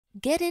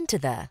Get into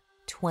the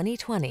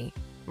 2020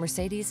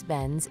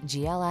 Mercedes-Benz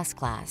GLS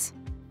class.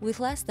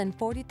 With less than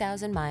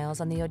 40,000 miles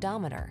on the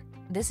odometer,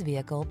 this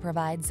vehicle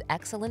provides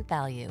excellent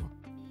value.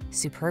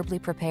 Superbly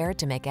prepared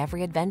to make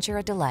every adventure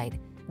a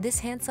delight, this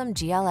handsome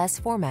GLS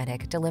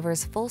 4MATIC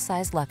delivers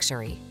full-size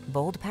luxury,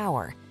 bold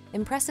power,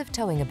 impressive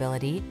towing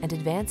ability, and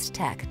advanced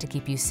tech to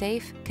keep you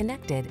safe,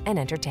 connected, and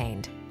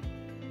entertained.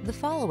 The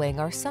following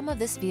are some of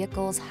this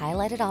vehicle's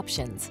highlighted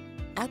options: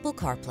 Apple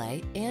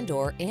CarPlay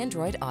and/or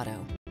Android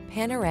Auto,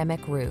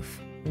 panoramic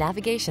roof,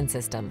 navigation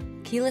system,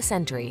 keyless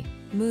entry,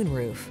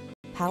 moonroof,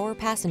 power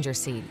passenger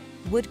seat,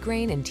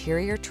 woodgrain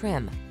interior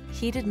trim,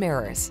 heated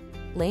mirrors,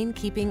 lane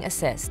keeping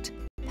assist,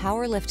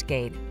 power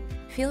liftgate.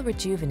 Feel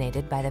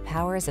rejuvenated by the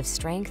powers of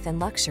strength and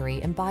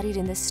luxury embodied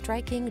in this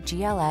striking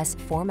GLS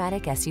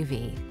 4MATIC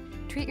SUV.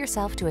 Treat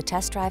yourself to a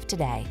test drive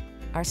today.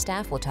 Our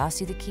staff will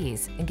toss you the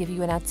keys and give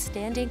you an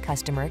outstanding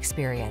customer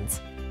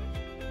experience.